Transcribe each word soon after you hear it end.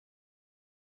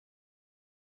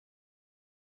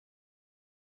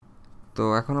তো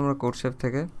এখন আমরা CodeChef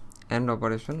থেকে অ্যান্ড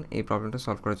অপারেশন এই প্রবলেমটা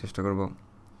সলভ করার চেষ্টা করব।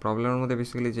 প্রবলেমের মধ্যে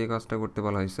বেসিক্যালি যে কাজটা করতে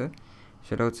বলা হয়েছে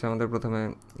সেটা হচ্ছে আমাদের প্রথমে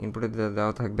ইনপুটে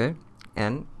দেওয়া থাকবে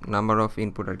অ্যান্ড নাম্বার অফ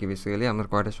ইনপুট আর কি, বেসিক্যালি আমার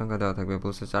কয়টা সংখ্যা দেওয়া থাকবে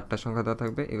বলছে 4টা সংখ্যা দেওয়া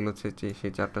থাকবে। এগুলো হচ্ছে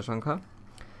সেই 4টা সংখ্যা।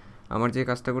 আমার যে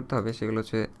কাজটা করতে হবে সেগুলো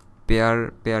হচ্ছে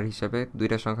পেয়ার হিসাবে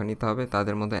 2টা সংখ্যা নিতে হবে,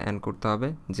 তাদের মধ্যে অ্যান্ড করতে হবে,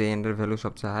 যে এন্ডের ভ্যালু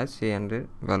সবচেয়ে হাই সেই এন্ডের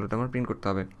ভ্যালুটা আমার প্রিন্ট করতে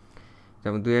হবে।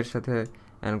 যেমন 2-এর সাথে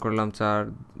অ্যান্ড করলাম 4,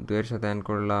 2-এর সাথে অ্যান্ড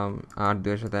করলাম 8,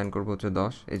 2-এর সাথে অ্যান্ড করবো হচ্ছে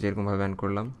 10, এই যে এরকমভাবে অ্যান্ড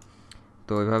করলাম।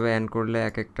 তো ওইভাবে অ্যান্ড করলে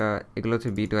এক একটা, এগুলো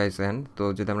হচ্ছে বিট ওয়াইজ অ্যান্ড। তো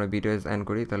যদি আমরা বিট ওয়াইজ অ্যান্ড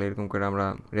করি তাহলে এরকম করে আমরা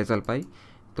রেজাল্ট পাই।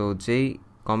 তো যেই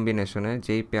কম্বিনেশনে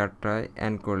যেই পেয়ারটায়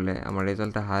অ্যান্ড করলে আমার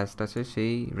রেজাল্টটা হায়েস্ট আছে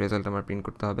সেই রেজাল্ট আমার প্রিন্ট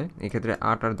করতে হবে। এক্ষেত্রে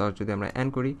 8 আর 10 যদি আমরা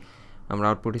অ্যান্ড করি আমরা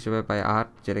আউটপুট হিসেবে পাই 8,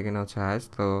 যেটা কিনা হচ্ছে হায়েস্ট।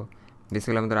 তো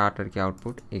বেসিক্যালি আমাদের 8 আর কি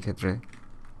আউটপুট এই ক্ষেত্রে।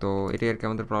 তো এটাই আর কি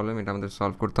আমাদের প্রবলেম, এটা আমাদের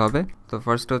সলভ করতে হবে। তো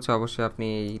ফার্স্ট হচ্ছে অবশ্যই আপনি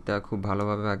এইটা খুব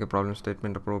ভালোভাবে আগে প্রবলেম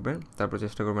স্টেটমেন্টটা পড়বেন, তারপর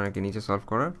চেষ্টা করবেন আর কি নিচে সলভ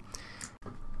করার।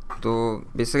 তো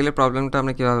বেসিক্যালি প্রবলেমটা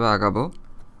আমরা কীভাবে আগাবো,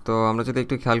 তো আমরা যদি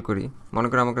একটু খেয়াল করি, মনে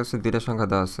করি আমার কাছে 2টা সংখ্যা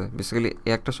দেওয়া আছে, বেসিক্যালি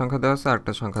একটা সংখ্যা দেওয়া আছে আর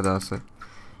একটা সংখ্যা দেওয়া আছে।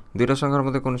 2টা সংখ্যার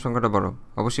মধ্যে কোন সংখ্যাটা বড়?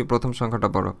 অবশ্যই প্রথম সংখ্যাটা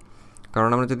বড়, কারণ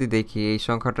আমরা যদি দেখি এই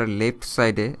সংখ্যাটার লেফট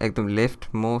সাইডে একদম লেফট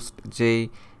মোস্ট যেই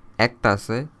একটা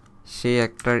আছে সেই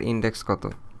একটার ইন্ডেক্স কত।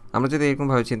 আমরা যদি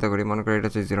এরকমভাবে চিন্তা করি, মনে করি এটা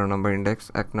হচ্ছে 0 নম্বর ইন্ডেক্স,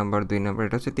 1 নম্বর, 2 নম্বর,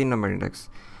 এটা হচ্ছে 3 নম্বর ইন্ডেক্স।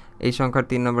 এই সংখ্যার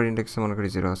 3 নম্বর ইন্ডেক্সে মনে করি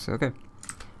 0 আছে, ওকে।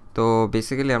 তো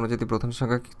বেসিক্যালি আমরা যদি প্রথম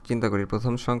সংখ্যা চিন্তা করি,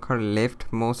 প্রথম সংখ্যার লেফট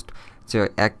মোস্ট যে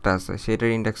একটা আছে সেটার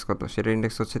ইন্ডেক্স কত? সেটার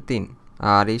ইন্ডেক্স হচ্ছে 3।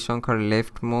 আর এই সংখ্যার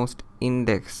লেফট মোস্ট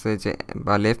ইন্ডেক্সে যে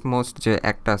বা লেফট মোস্ট যে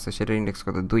একটা আছে সেটার ইন্ডেক্স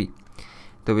কত? 2।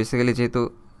 তো বেসিক্যালি যেহেতু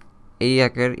এই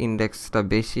একের ইন্ডেক্সটা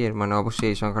বেশি, এর মানে অবশ্যই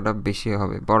এই সংখ্যাটা বেশি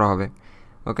হবে, বড় হবে,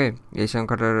 ওকে। এই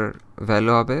সংখ্যাটার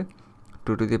ভ্যালু হবে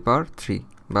 2 টু দি পাওয়ার 3,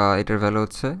 বা এটার ভ্যালু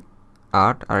হচ্ছে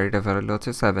 8 আর এটার ভ্যালু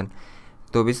হচ্ছে 7।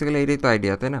 তো বেসিক্যালি এটাই তো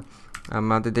আইডিয়া, তাই না?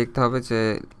 আমাদের দেখতে হবে যে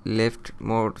লেফট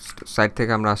মোস্ট সাইড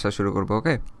থেকে আমরা আসা শুরু করব,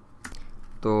 ওকে।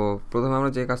 তো প্রথমে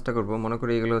আমরা যে কাজটা করব, মনে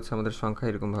করি এগুলো হচ্ছে আমাদের সংখ্যা,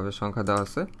 এরকমভাবে সংখ্যা দেওয়া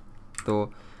আছে। তো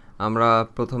আমরা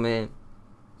প্রথমে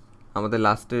আমাদের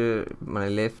লাস্টে মানে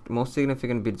লেফট মোস্ট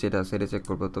সিগনিফিকেন্ট বিট যেটা আছে এটা চেক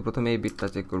করব। তো প্রথমে এই বিটটা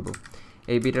চেক করব।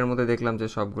 এই বিটের মধ্যে দেখলাম যে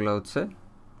সবগুলো হচ্ছে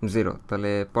 0,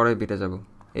 তাহলে পরের বিটে যাব।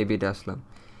 এই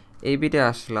বিটে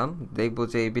আসলাম, দেখব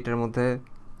যে এই বিটের মধ্যে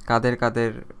কাদের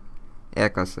কাদের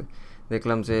এক আছে।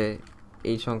 দেখলাম যে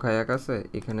এই সংখ্যায় এক আছে,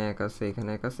 এখানে এক আছে, এখানে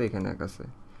এক আছে, এখানে এক আছে।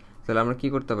 তাহলে আমরা কি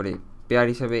করতে পারি? পেয়ার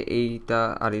হিসাবে এইটা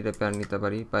আর এইটা পেয়ার নিতে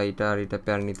পারি, বা এইটা আর এইটা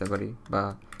পেয়ার নিতে পারি, বা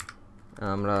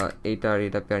আমরা এইটা আর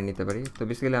এইটা পেয়ার নিতে পারি। তো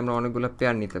বেসিক্যালি আমরা অনেকগুলো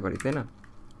পেয়ার নিতে পারি, তাই না?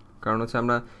 কারণ হচ্ছে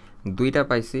আমরা 2টা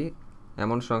পাইছি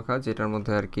এমন সংখ্যা যেটার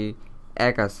মধ্যে আর কি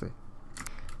এক আছে।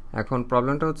 এখন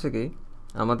প্রবলেমটা হচ্ছে কি,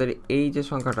 আমাদের এই যে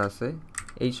সংখ্যাটা আছে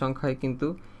এই সংখ্যায় কিন্তু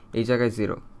এই জায়গায়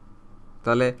 0।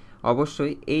 তাহলে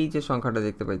অবশ্যই এই যে সংখ্যাটা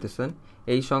দেখতে পাইতেছেন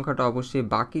এই সংখ্যাটা অবশ্যই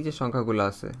বাকি যে সংখ্যাগুলো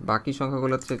আছে বাকি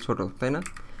সংখ্যাগুলো হচ্ছে ছোটো, তাই না?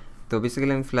 তো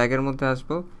বেসিক্যালি আমি ফ্ল্যাগের মধ্যে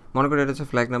আসবো। মনে করি এটা হচ্ছে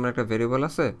ফ্ল্যাগ নামের একটা ভেরিয়েবল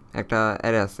আছে, একটা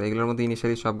অ্যারে আছে, এগুলোর মধ্যে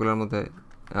ইনিশিয়ালি সবগুলোর মধ্যে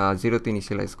 0তে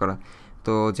ইনিশিয়ালাইজ করা।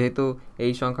 তো যেহেতু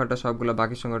এই সংখ্যাটা সবগুলো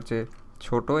বাকি সংখ্যার চেয়ে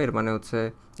ছোটো, এর মানে হচ্ছে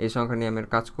এই সংখ্যা নিয়ে আমি আর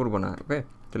কাজ করবো না, ওকে।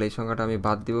 তাহলে এই সংখ্যাটা আমি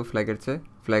বাদ দিব,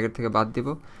 ফ্ল্যাগের থেকে বাদ দিব।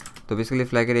 তো বেসিক্যালি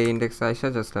ফ্ল্যাগের এই ইন্ডেক্সে আসা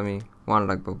জাস্ট আমি 1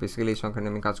 রাখবো, বেসিক্যালি এই সংখ্যা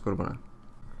নিয়ে আমি কাজ করবো না।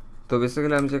 তো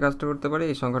বেসিক্যালি আমি যে কাজটা করতে পারি,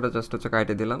 এই সংখ্যাটা জাস্ট হচ্ছে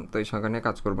কাটে দিলাম, তো এই সংখ্যা নিয়ে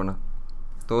কাজ করব না।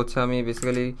 তো হচ্ছে আমি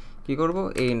বেসিক্যালি কী করব,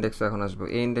 এই ইন্ডেক্সে এখন আসবো,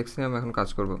 এই ইন্ডেক্সে আমি এখন কাজ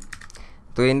করব।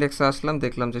 তো এই ইন্ডেক্সে আসলাম,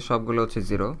 দেখলাম যে সবগুলো হচ্ছে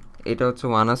 0, এটা হচ্ছে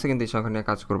 1 আছে, কিন্তু এই সংখ্যা নিয়ে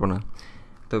কাজ করব না।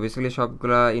 তো বেসিক্যালি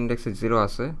সবগুলো ইন্ডেক্সে 0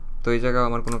 আছে, তো এই জায়গায়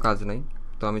আমার কোনো কাজ নেই।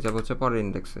 তো আমি যাবো হচ্ছে পরের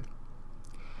ইন্ডেক্সে।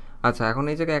 আচ্ছা, এখন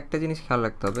এই জায়গায় একটা জিনিস খেয়াল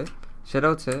রাখতে হবে, সেটা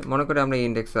হচ্ছে মনে করি আমরা এই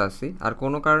ইন্ডেক্সে আসি আর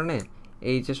কোনো কারণে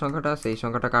এই যে সংখ্যাটা আছে এই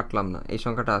সংখ্যাটা কাটলাম না, এই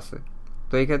সংখ্যাটা আছে।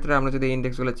 তো এই ক্ষেত্রে আমরা যদি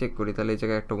ইন্ডেক্সগুলো চেক করি তাহলে এই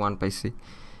জায়গায় একটা 1 পাইছি,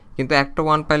 কিন্তু একটা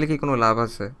 1 পাইলে কি কোনো লাভ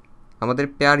আছে? আমাদের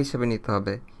পেয়ার হিসেবে নিতে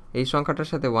হবে। এই সংখ্যাটার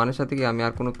সাথে 1-এর সাথে কি আমি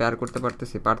আর কোনো পেয়ার করতে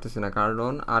পারতেছি না,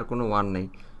 কারণ আর কোনো 1 নেই।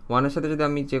 1-এর সাথে যদি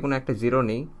আমি যে কোনো একটা 0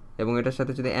 নিই এবং এটার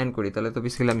সাথে যদি অ্যান্ড করি তাহলে তো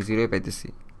বেসিক্যালি আমি 0ই পাইতেছি,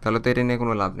 তাহলে তো এটা নিয়ে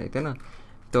কোনো লাভ নেই, তাই না?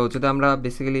 তো যদি আমরা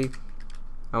বেসিক্যালি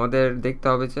আমাদের দেখতে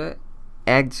হবে যে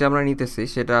এক যে আমরা নিতেছি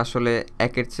সেটা আসলে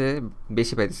একের চেয়ে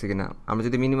বেশি পাইতেছি কিনা। আমরা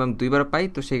যদি মিনিমাম 2বার পাই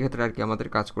তো সেই ক্ষেত্রে আর কি আমাদের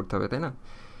কাজ করতে হবে, তাই না?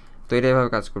 তো এটা এভাবে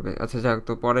কাজ করবে। আচ্ছা যাক,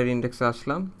 তো পরের ইন্ডেক্সে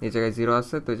আসলাম, এই জায়গায় 0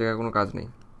 আছে, তো এই জায়গায় কোনো কাজ নেই।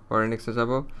 পরের ইন্ডেক্সে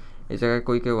যাব, এই জায়গায়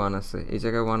কই 1 আছে, এই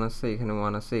জায়গায় 1 আছে, এখানে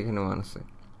 1 আছে, এখানে 1 আছে।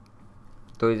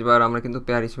 তো এইবার আমরা কিন্তু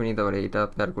পেয়ার হিসেবে নিতে পারি, এটা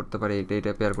পেয়ার করতে পারি,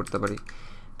 এটা পেয়ার করতে পারি।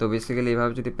 তো বেসিক্যালি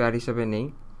এইভাবে যদি পেয়ার হিসেবে নেই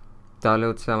তাহলে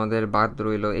হচ্ছে আমাদের বাদ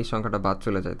রইলো এই সংখ্যাটা বাদ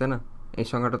চলে যায়, তাই না? এই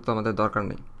সংখ্যাটা তো আমাদের দরকার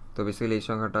নেই। তো বেসিক্যালি এই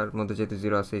সংখ্যাটার মধ্যে যেহেতু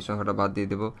 0 আছে এই সংখ্যাটা বাদ দিয়ে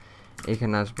দেবো,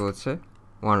 এখানে আসবো হচ্ছে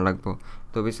 1 রাখবো।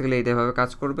 তো বেসিক্যালি এইভাবে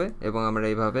কাজ করবে এবং আমরা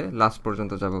এইভাবে লাস্ট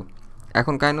পর্যন্ত যাব।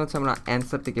 এখন কাহিনী হচ্ছে আমরা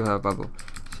অ্যান্সারটি কীভাবে পাবো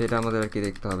সেটা আমাদের আর কি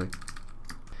দেখতে হবে।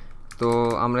 তো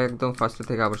আমরা একদম ফার্স্টে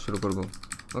থেকে আবার শুরু করব।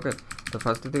 ওকে, তো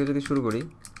ফার্স্টে থেকে যদি শুরু করি,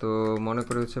 তো মনে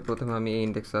করি হচ্ছে প্রথমে আমি এই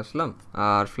ইন্ডেক্সে আসলাম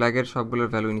আর ফ্ল্যাগের সবগুলোর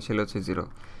ভ্যালু ইনিশিয়াল হচ্ছে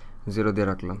 0 দিয়ে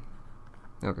রাখলাম।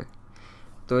 ওকে,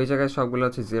 তো এই জায়গায় সবগুলো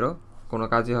হচ্ছে 0, কোনো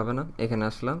কাজই হবে না। এখানে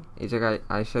আসলাম, এই জায়গায়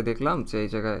আইসা দেখলাম যে এই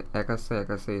জায়গায় 1 আছে, 1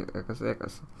 আছে, 1 আছে, 1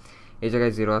 আছে, এই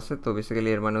জায়গায় 0 আছে। তো বেসিক্যালি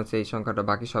এর মানে হচ্ছে এই সংখ্যাটা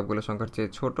বাকি সবগুলো সংখ্যার চেয়ে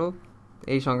ছোট।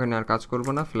 এই সংখ্যা নিয়ে আর কাজ করব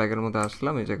না, ফ্ল্যাগের মধ্যে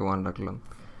আসলাম, এই জায়গায় 1 রাখলাম।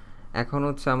 এখন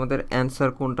হচ্ছে আমাদের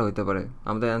অ্যান্সার কোনটা হতে পারে?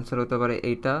 আমাদের অ্যান্সার হতে পারে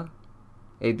এইটা,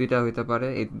 এই দুইটা হইতে পারে,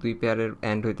 এই দুই পেয়ারের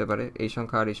অ্যান্ড হইতে পারে, এই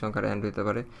সংখ্যা আর এই সংখ্যার অ্যান্ড হইতে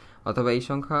পারে, অথবা এই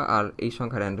সংখ্যা আর এই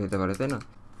সংখ্যার অ্যান্ড হইতে পারে, তাই না?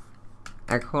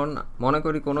 এখন মনে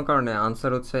করি কোনো কারণে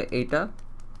আনসার হচ্ছে এইটা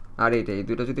আর এইটা, এই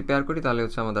দুটো যদি পেয়ার করি তাহলে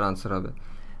হচ্ছে আমাদের আনসার হবে।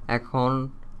 এখন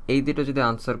এই দুটো যদি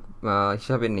আনসার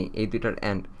হিসাবে নিই, এই দুইটার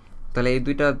অ্যান্ড, তাহলে এই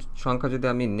দুইটা সংখ্যা যদি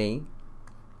আমি নেই,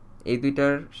 এই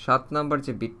দুইটার 7 নাম্বার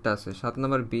যে বিটটা আছে, 7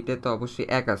 নাম্বার বিটে তো অবশ্যই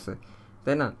 1 আছে,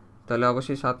 তাই না? তাহলে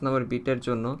অবশ্যই 7 নাম্বার বিটের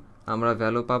জন্য আমরা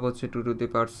ভ্যালু পাবো হচ্ছে 2 টু দি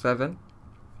পাওয়ার 7,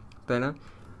 তাই না?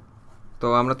 তো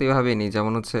আমরা তো এইভাবেই নিই,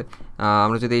 যেমন হচ্ছে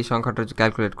আমরা যদি এই সংখ্যাটা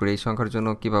ক্যালকুলেট করি, এই সংখ্যার জন্য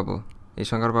কী পাবো? এই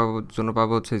সংখ্যার জন্য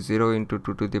পাবো হচ্ছে 0 into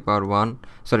 2 to the power 1,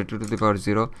 sorry 2 to the পাওয়ার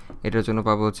 0, এটার জন্য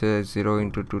পাবো হচ্ছে 0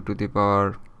 ইন্টু 2 টু দি পাওয়ার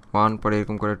 1, পরে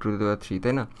এরকম করে 2 টু দি পাওয়ার 3,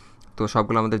 তাই না? তো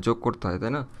সবগুলো আমাদের যোগ করতে হয়,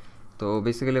 তাই না? তো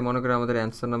বেসিক্যালি মনে করি আমাদের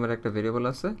অ্যান্সার নামের একটা ভেরিয়েবল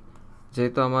আছে,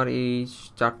 যেহেতু আমার এই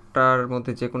 4টার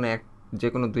মধ্যে যে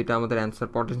কোনো দুইটা আমাদের অ্যান্সার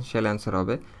পটেনশিয়াল অ্যান্সার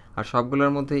হবে, আর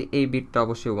সবগুলোর মধ্যে এই বিটটা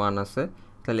অবশ্যই 1 আছে,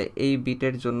 তাহলে এই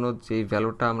বিটের জন্য যে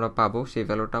ভ্যালুটা আমরা পাবো সেই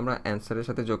ভ্যালুটা আমরা অ্যান্সারের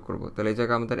সাথে যোগ করব। তাহলে এই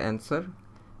জায়গায় আমাদের অ্যান্সার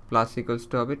প্লাস ইকুয়ালস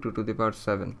টু হবে 2 টু দি পাওয়ার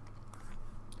 7।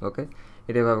 ওকে,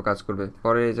 এটা এভাবে কাজ করবে।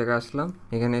 পরে এই জায়গায় আসলাম,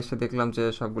 এখানে এসে দেখলাম যে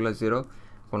সবগুলো 0,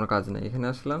 কোনো কাজ নেই। এখানে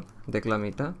আসলাম, দেখলাম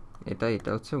এটা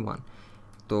হচ্ছে 1।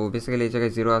 তো বেসিক্যালি এই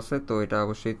জায়গায় 0 আছে, তো এটা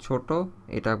অবশ্যই ছোট,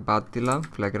 এটা বাদ দিলাম,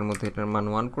 ফ্ল্যাগের মধ্যে এটার মান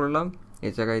 1 করলাম।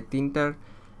 এই জায়গায় 3টার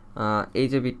এই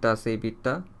যে বিটটা আছে, এই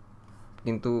বিটটা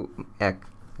কিন্তু 1,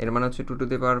 এর মানে হচ্ছে 2 টু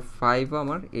দি পাওয়ার 5ও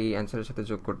আমার এই অ্যান্সারের সাথে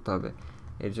যোগ করতে হবে।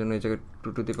 এর জন্য এই জায়গায় 2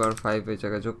 টু দি পাওয়ার 5 এই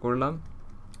জায়গায় যোগ করলাম।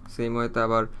 সেম ওয়েতে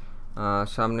আবার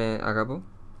সামনে আগাবো।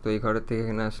 তো এই ঘরের থেকে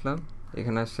এখানে আসলাম,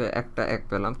 এখানে আসছে একটা 1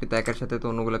 পেলাম, কিন্তু 1-এর সাথে তো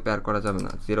অন্যগুলো পেয়ার করা যাবে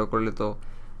না। 0 করলে তো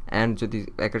অ্যান্ড যদি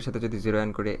 1-এর সাথে যদি 0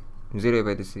 অ্যান্ড করে 0ই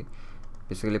পাইতেছি।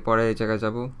 বেসিক্যালি পরে এই জায়গায়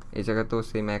যাব, এই জায়গায় তো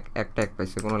সেম একটা 1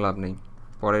 পাইছে, কোনো লাভ নেই।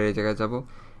 পরের এই জায়গায় যাব,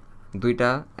 2টা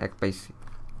 1 পাইছি,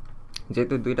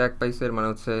 যেহেতু 2টা 1 পাইছে এর মানে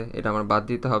হচ্ছে এটা আমার বাদ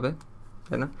দিতে হবে,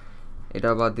 তাই না? এটা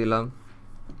বাদ দিলাম,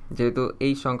 যেহেতু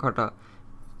এই সংখ্যাটা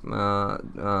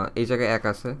এই জায়গায় 1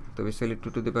 আছে, তো বেসিক্যালি 2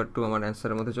 টু দি পাওয়ার 2 আমার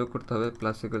অ্যান্সারের মধ্যে যোগ করতে হবে,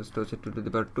 প্লাস ইকুয়ালস টু হচ্ছে 2 টু দি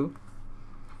পাওয়ার 2।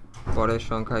 পরের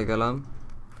সংখ্যায় গেলাম,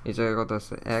 এই জায়গায় কত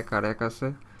আছে? 1 আর 1 আছে,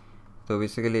 তো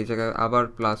বেসিক্যালি এই জায়গায় আবার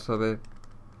প্লাস হবে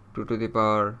 2 টু দি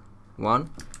পাওয়ার 1,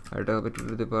 আর এটা হবে 2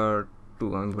 টু দি পাওয়ার 2,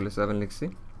 আমি ভুলে 7 লিখছি।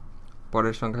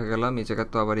 পরের সংখ্যা গেলাম, এই জায়গায়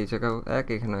তো আবার এই জায়গাও 1,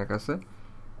 এখানে 1 আছে,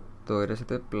 তো এটার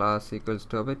সাথে প্লাস ইকুয়ালস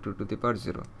টু হবে 2 টু দি পাওয়ার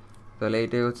 0। তাহলে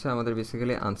এইটাই হচ্ছে আমাদের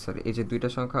বেসিক্যালি আনসার। এই যে দুইটা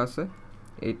সংখ্যা আছে,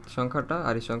 এই সংখ্যাটা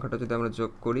আর এই সংখ্যাটা যদি আমরা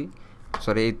যোগ করি,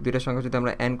 এই দুইটা সংখ্যা যদি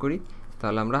আমরা অ্যাড করি,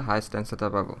 তাহলে আমরা হাইয়েস্ট অ্যান্সারটা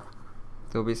পাবো।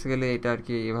 তো বেসিক্যালি এটা আর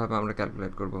কি এভাবে আমরা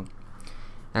ক্যালকুলেট করব।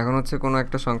 এখন হচ্ছে কোনো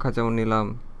একটা সংখ্যা যেমন নিলাম,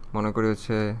 মনে করি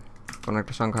হচ্ছে কোনো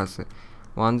একটা সংখ্যা আছে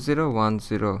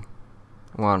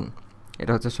 10101,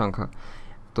 এটা হচ্ছে সংখ্যা।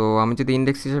 তো আমি যদি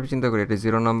ইন্ডেক্স হিসাবে চিন্তা করি, এটা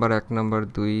 0 নাম্বার, 1 নাম্বার,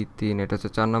 2, 3, এটা হচ্ছে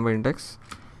 4 নাম্বার ইন্ডেক্স।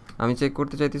 আমি চেক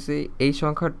করতে চাইতেছি এই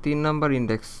সংখ্যার 3 নাম্বার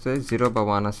ইন্ডেক্সে 0 বা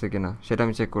 1 আছে কিনা, সেটা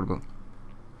আমি চেক করব।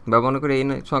 বা মনে করি এই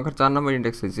সংখ্যার 4 নাম্বার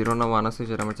ইন্ডেক্সে 0 না 1 আছে,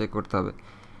 সেটা আমার চেক করতে হবে।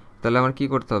 তাহলে আমার কী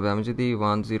করতে হবে? আমি যদি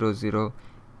 100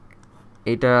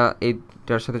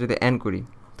 এইটার সাথে যদি অ্যাড করি,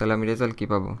 তাহলে আমি রেজাল্ট কী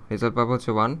পাবো? রেজাল্ট পাবো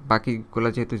হচ্ছে 1, বাকিগুলো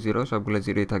যেহেতু 0, সবগুলো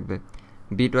 0ই থাকবে।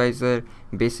 বিট ওয়াইজের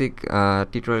বেসিক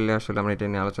টিউটোরিয়ালে আসলে আমরা এটা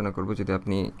নিয়ে আলোচনা করব, যদি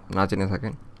আপনি না জেনে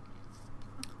থাকেন।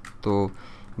 তো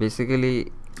বেসিক্যালি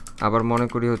আবার মনে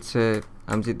করি হচ্ছে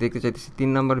আমি যদি দেখতে চাইতেছি 3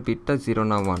 নাম্বার বিটটা 0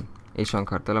 না 1 এই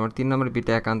সংখ্যার, তাহলে আমার 3 নাম্বার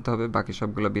বিটে 1 আনতে হবে, বাকি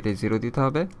সবগুলো বিটে 0 দিতে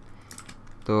হবে।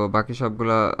 তো বাকি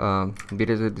সবগুলো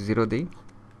বিটে যদি 0 দিই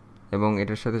এবং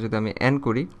এটার সাথে যদি আমি অ্যাড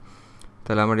করি,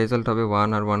 তাহলে আমার রেজাল্ট হবে 1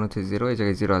 আর 1 হচ্ছে 0, এই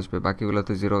জায়গায় 0 আসবে, বাকিগুলো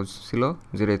তো 0 ছিল,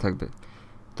 0ই থাকবে।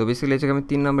 তো বেসিক্যালি এই জায়গায় আমি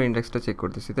 3 নাম্বার ইন্ডেক্সটা চেক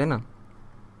করতেছি, তাই না?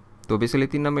 তো বেসিক্যালি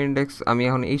 3 নাম্বার ইন্ডেক্স আমি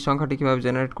এখন এই সংখ্যাটি কীভাবে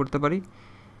জেনারেট করতে পারি?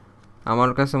 আমার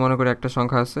কাছে মনে করি একটা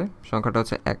সংখ্যা আছে, সংখ্যাটা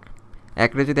হচ্ছে 1।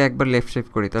 1রে যদি একবার লেফট শিফট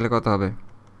করি তাহলে কত হবে?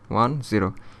 1 0।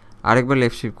 আরেকবার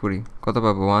লেফট শিফট করি, কত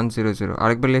পাবো? 1 0 0।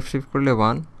 আরেকবার লেফট শিফট করলে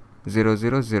 1 0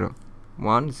 0 0,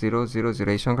 1 0 0 0,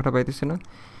 এই সংখ্যাটা পাইতেছি না?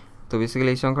 তো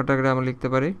বেসিক্যালি এই সংখ্যাটাকে আমরা লিখতে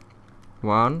পারি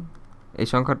 1, এই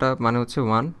সংখ্যাটা মানে হচ্ছে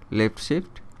 1 লেফট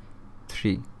শিফট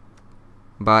 3,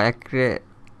 বা 1রে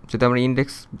যদি আমরা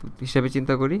ইন্ডেক্স হিসেবে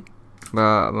চিন্তা করি, বা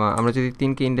আমরা যদি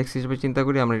 3কে ইন্ডেক্স হিসেবে চিন্তা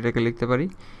করি আমরা এটাকে লিখতে পারি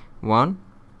 1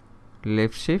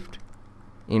 লেফট শিফট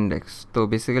ইন্ডেক্স। তো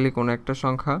বেসিক্যালি কোনো একটা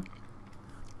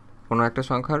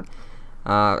সংখ্যার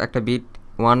একটা বিট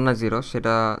 1 না 0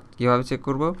 সেটা কীভাবে চেক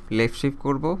করব, লেফট শিফট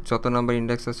করব, যত নাম্বার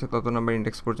ইন্ডেক্স আছে তত নাম্বার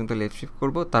ইন্ডেক্স পর্যন্ত লেফট শিফট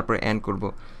করব, তারপর অ্যান্ড করব।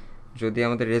 যদি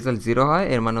আমাদের রেজাল্ট 0 হয়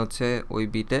এর মানে হচ্ছে ওই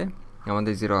বিটে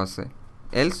আমাদের 0 আছে,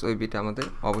 এলস ওই বিটে আমাদের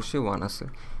অবশ্যই 1 আছে।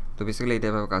 তো বেসিক্যালি এটা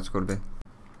এভাবে কাজ করবে।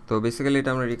 তো বেসিক্যালি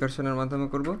এটা আমরা রিকারশনের মাধ্যমে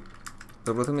করব। তো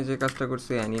প্রথমে যে কাজটা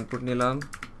করছি, অ্যান ইনপুট নিলাম,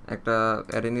 একটা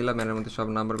অ্যারে নিলাম, অ্যারের মধ্যে সব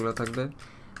নাম্বারগুলো থাকবে,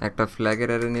 একটা ফ্ল্যাগের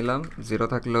অ্যারে নিলাম, 0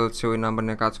 থাকলে হচ্ছে ওই নাম্বার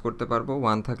নিয়ে কাজ করতে পারবো,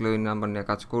 1 থাকলে ওই নাম্বার নিয়ে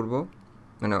কাজ করব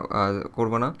মানে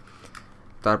করব না।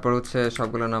 তারপর হচ্ছে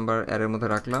সবগুলো নাম্বার অ্যারের মধ্যে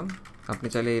রাখলাম। আপনি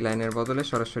চাইলে এই লাইনের বদলে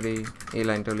সরাসরি এই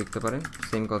লাইনটাও লিখতে পারেন,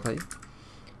 সেম কথাই।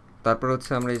 তারপর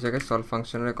হচ্ছে আমরা এই জায়গায় সলভ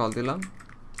ফাংশনের কল দিলাম।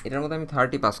 এটার মধ্যে আমি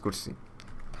 30 পাস করছি।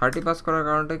 30 পাস করার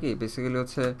কারণটা কি, বেসিক্যালি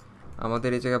হচ্ছে আমাদের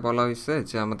এই জায়গায় বলা হয়েছে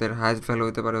যে আমাদের হাইয়েস্ট ভ্যালু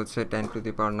হতে পারে হচ্ছে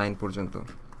 10⁻9 পর্যন্ত।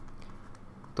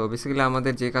 তো বেসিক্যালি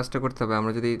আমাদের যে কাজটা করতে হবে,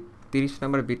 আমরা যদি 30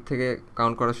 নাম্বার বিট থেকে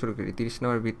কাউন্ট করা শুরু করি, 30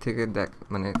 নাম্বার বিট থেকে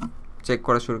মানে চেক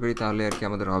করা শুরু করি, তাহলে আর কি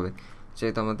আমাদের হবে,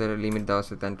 যেহেতু আমাদের লিমিট দেওয়া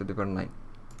আছে 10⁻9।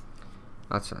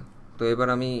 আচ্ছা, তো এবার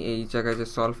আমি এই জায়গায় যে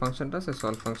সলভ ফাংশনটা আছে,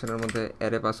 সলভ ফাংশনের মধ্যে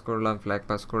অ্যারে পাস করলাম, ফ্ল্যাগ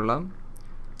পাস করলাম,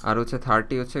 আর হচ্ছে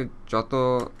 30 হচ্ছে যত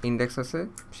ইন্ডেক্স আছে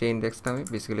সেই ইন্ডেক্সটা আমি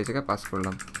বেসিক্যালি এই জায়গায় পাস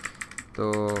করলাম। তো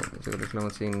এই জায়গায় দেখলাম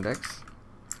হচ্ছে ইন্ডেক্স,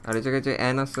 আর এই জায়গায় যে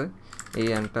অ্যান আছে, এই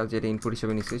অ্যানটা যেটা ইনপুট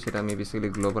হিসেবে নিচ্ছি সেটা আমি বেসিক্যালি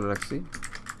গ্লোবাল রাখছি।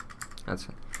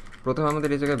 আচ্ছা, প্রথমে আমাদের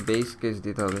এই জায়গায় বেস কেস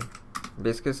দিতে হবে।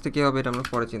 বেস কেসটা কী হবে এটা আমরা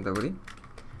পরে চিন্তা করি।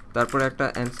 তারপরে একটা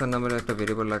অ্যান্সার নামের একটা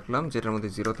ভেরিয়েবল রাখলাম, যেটার মধ্যে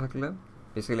 0 থাকলে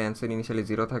বেসিক্যালি অ্যান্সার ইনিশিয়ালি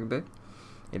 0 থাকবে,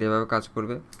 এটা এভাবে কাজ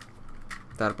করবে।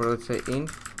 তারপরে হচ্ছে ইন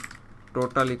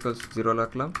টোটাল ইকুয়ালস 0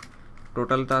 রাখলাম।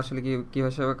 টোটালটা আসলে কী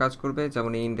হিসাবে কাজ করবে,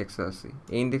 যেমন এই ইন্ডেক্সে আছে,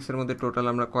 এই ইন্ডেক্সের মধ্যে টোটাল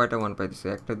আমরা কয়টা 1 পাইতেছি,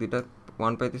 1টা 2টা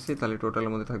 1 পাইতেছি, তাহলে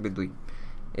টোটালের মধ্যে থাকবে 2।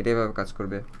 এটা এভাবে কাজ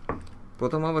করবে।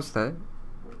 প্রথম অবস্থায়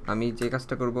আমি যে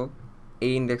কাজটা করব,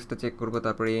 এই ইন্ডেক্সটা চেক করব,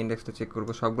 তারপরে এই ইন্ডেক্সটা চেক করব,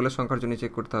 সবগুলো সংখ্যার জন্য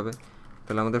চেক করতে হবে।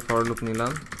 তাহলে আমাদের ফর লুপ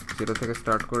নিলাম, 0 থেকে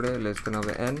স্টার্ট করে লেস দেন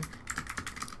হবে n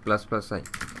প্লাস প্লাস i।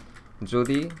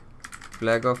 যদি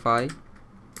flag of i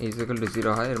is equal to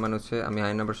 0 হয় এর মানে হচ্ছে আমি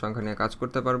i নাম্বার সংখ্যা নিয়ে কাজ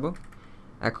করতে পারবো।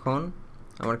 এখন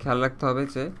আমার খেয়াল রাখতে হবে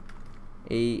যে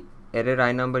এই অ্যারের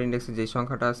i নাম্বার ইন্ডেক্সে যেই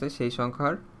সংখ্যাটা আছে সেই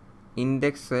সংখ্যার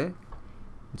ইন্ডেক্সে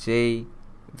যেই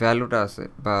ভ্যালুটা আছে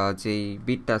বা যেই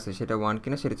বিটটা আছে সেটা 1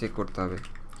 কিনা সেটা চেক করতে হবে।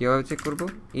 কীভাবে চেক করব,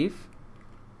 ইফ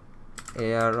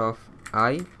এআর অফ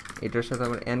i এটার সাথে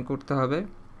আমার n করতে হবে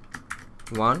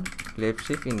 1 লেফট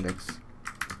শিফট ইন্ডেক্স।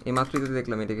 এই মাত্রই তো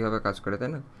দেখলাম এটা কীভাবে কাজ করে, তাই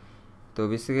না? তো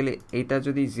বেসিক্যালি এইটা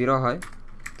যদি 0 হয়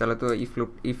তাহলে তো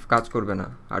ইফ কাজ করবে না,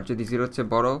 আর যদি 0 হচ্ছে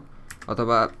বড়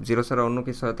অথবা 0 ছাড়া অন্য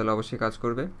কিছু হয় তাহলে অবশ্যই কাজ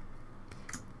করবে।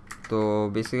 তো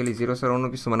বেসিক্যালি 0 ছাড়া অন্য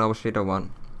কিছু মানে অবশ্যই এটা 1।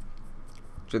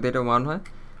 যদি এটা 1 হয়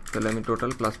তাহলে আমি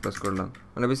টোটাল প্লাস প্লাস করলাম,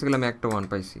 মানে বেসিক্যালি আমি একটা 1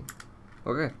 পাইছি।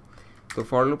 ওকে, তো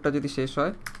ফর লুপটা যদি শেষ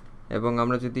হয় এবং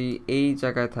আমরা যদি এই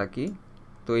জায়গায় থাকি,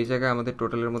 তো এই জায়গায় আমাদের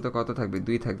টোটালের মধ্যে কত থাকবে,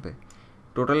 2 থাকবে।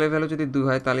 টোটালের ভ্যালু যদি 2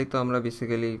 হয় তাহলেই তো আমরা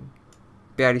বেসিক্যালি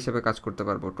পেয়ার হিসেবে কাজ করতে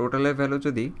পারবো। টোটালের ভ্যালু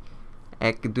যদি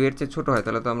 2-এর চেয়ে ছোটো হয়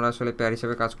তাহলে তো আমরা আসলে পেয়ার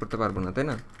হিসেবে কাজ করতে পারবো না, তাই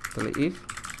না? তাহলে if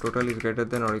total is greater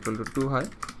than or equal to 2 হয়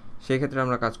সেই ক্ষেত্রে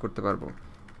আমরা কাজ করতে পারবো।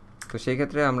 তো সেই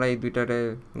ক্ষেত্রে আমরা এই দুইটারে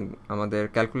আমাদের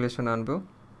ক্যালকুলেশনে আনবো,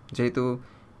 যেহেতু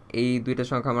এই দুইটা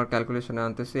সংখ্যা আমার ক্যালকুলেশনে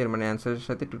আনতেছি এর মানে অ্যান্সারের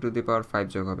সাথে 2 টু দি পাওয়ার 5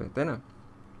 যোগ হবে, তাই না?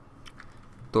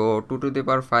 তো 2 টু দি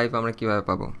পাওয়ার 5 আমরা কীভাবে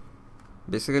পাবো,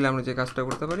 বেসিক্যালি আমরা যে কাজটা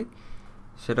করতে পারি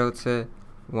সেটা হচ্ছে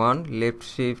 1 লেফট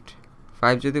শিফট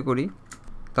 5 যদি করি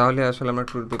তাহলে আসলে আমরা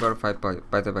 2 টু দি পাওয়ার 5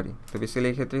 পাইতে পারি। তো বেসিক্যালি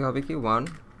এই ক্ষেত্রে হবে কি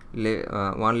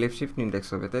 1 লেফট শিফট ইন্ডেক্স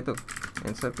হবে, তাই তো?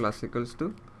 Answer plus equals to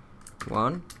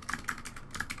 1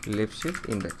 left shift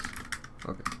index.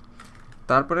 ওকে,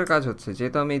 তারপরের কাজ হচ্ছে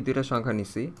যেহেতু আমি এই দুইটা সংখ্যা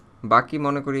নিছি, বাকি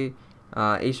মনে করি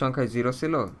এই সংখ্যায় 0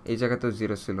 ছিল, এই জায়গাতেও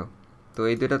 0 ছিল, তো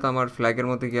এই দুইটা তো আমার ফ্ল্যাগের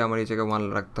মধ্যে গিয়ে আমার এই জায়গায় 1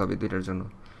 রাখতে হবে দুইটার জন্য,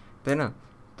 তাই না?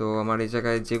 তো আমার এই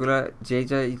জায়গায় যেই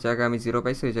জায়গায় আমি 0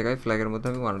 পাইছি ওই জায়গায় ফ্ল্যাগের মধ্যে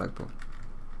আমি 1 রাখবো।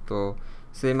 তো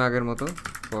সেম আগের মতো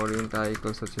ফর ইন্ট i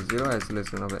ইকুয়ালস হচ্ছে 0 অ্যাজ লেস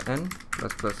দেন হবে n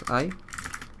plus plus i।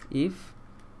 If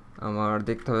আমার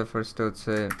দেখতে হবে ফার্স্টে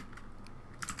হচ্ছে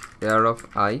এয়ার অফ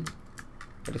i,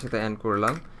 এটার সাথে n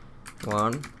করলাম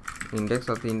 1 ইন্ডেক্স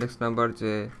অর্থাৎ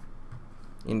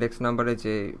ইন্ডেক্স নাম্বারে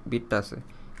যে বিটটা আছে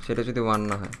সেটা যদি 1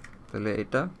 না হয় তাহলে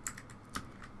এটা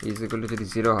ইজ ইকুয়াল টু যদি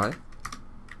 0 হয়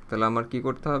তাহলে আমার কি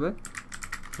করতে হবে,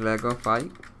 ফ্ল্যাগ অফ i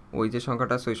ওই যে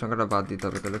সংখ্যাটা আছে ওই সংখ্যাটা বাদ দিতে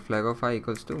হবে। তাহলে flag of i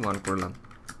equals to 1 করলাম।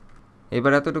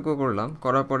 এবার এতটুকু করলাম,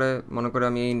 করার পরে মনে করে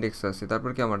আমি এই ইন্ডেক্সে আছি, তারপর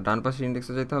কি আমার ডান পাশের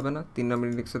ইন্ডেক্সে যেতে হবে না? 3 নম্বর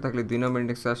ইন্ডেক্সে থাকলে 2 নম্বর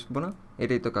ইন্ডেক্সে আসবো না?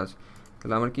 এটাই তো কাজ।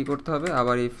 তাহলে আমার কি করতে হবে?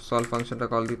 আবার এই সলভ ফাংশনটা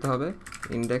কল দিতে হবে,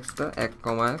 ইন্ডেক্সটা 1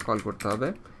 কমায় কল করতে হবে,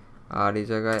 আর এই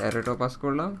জায়গায় অ্যারেটাও পাস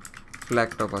করলাম,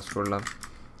 ফ্ল্যাগটাও পাস করলাম।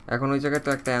 এখন ওই জায়গায় তো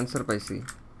একটা অ্যান্সার পাইছি,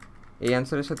 এই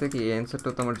অ্যান্সারের সাথে কি এই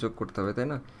অ্যান্সারটাও তো আমার যোগ করতে হবে, তাই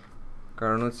না?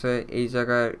 কারণ হচ্ছে এই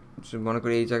জায়গায় মনে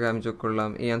করি এই জায়গায় আমি যোগ করলাম,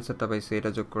 এই অ্যান্সারটা পাইছি, এটা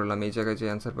যোগ করলাম, এই জায়গায় যে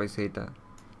অ্যান্সার পাইছি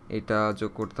এটা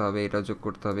যোগ করতে হবে, এটা যোগ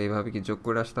করতে হবে, এইভাবে কি যোগ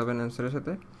করে আসতে হবে না অ্যান্সারের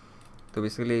সাথে? তো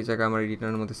বেসিক্যালি এই জায়গায় আমার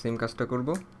রিটার্নের মধ্যে সেম কাজটা করব।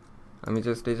 আমি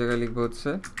জাস্ট এই জায়গায় লিখবো হচ্ছে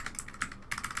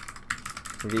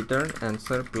return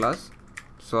answer plus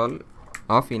solve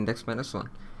of index -1,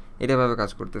 এটাভাবে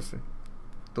কাজ করতেছে।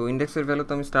 তো ইন্ডেক্সের ভ্যালু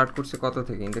তো আমি স্টার্ট করছি কত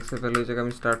থেকে? ইন্ডেক্সের ভ্যালু এই জায়গায়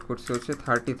আমি স্টার্ট করছি হচ্ছে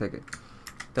 30 থেকে।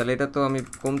 তাহলে এটা তো আমি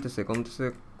কমতেছে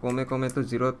কমে কমে তো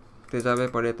 0-তে যাবে,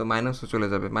 পরে তো মাইনাসও চলে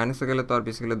যাবে। মাইনাসে গেলে তো আর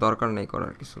বেসিক্যালি দরকার নেই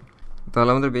করার কিছু। তাহলে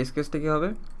আমাদের বেস কেসটা কী হবে?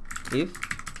 ইফ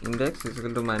ইন্ডেক্স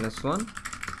 -1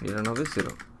 রিটার্ন হবে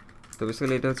 0। তো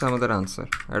বেসিক্যালি এটা হচ্ছে আমাদের আনসার।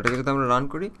 আর এটাকে যদি আমরা রান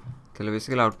করি তাহলে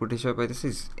বেসিক্যালি আউটপুট হিসেবে পাইতেছি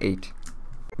 8।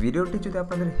 ভিডিওটি যদি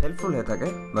আপনাদের হেল্পফুল হয়ে থাকে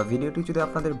বা ভিডিওটি যদি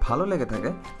আপনাদের ভালো লেগে থাকে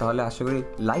তাহলে আশা করি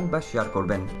লাইক বা শেয়ার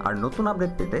করবেন, আর নতুন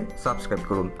আপডেট পেতে সাবস্ক্রাইব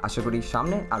করুন। আশা করি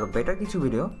সামনে আরও বেটার কিছু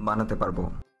ভিডিও বানাতে পারবো।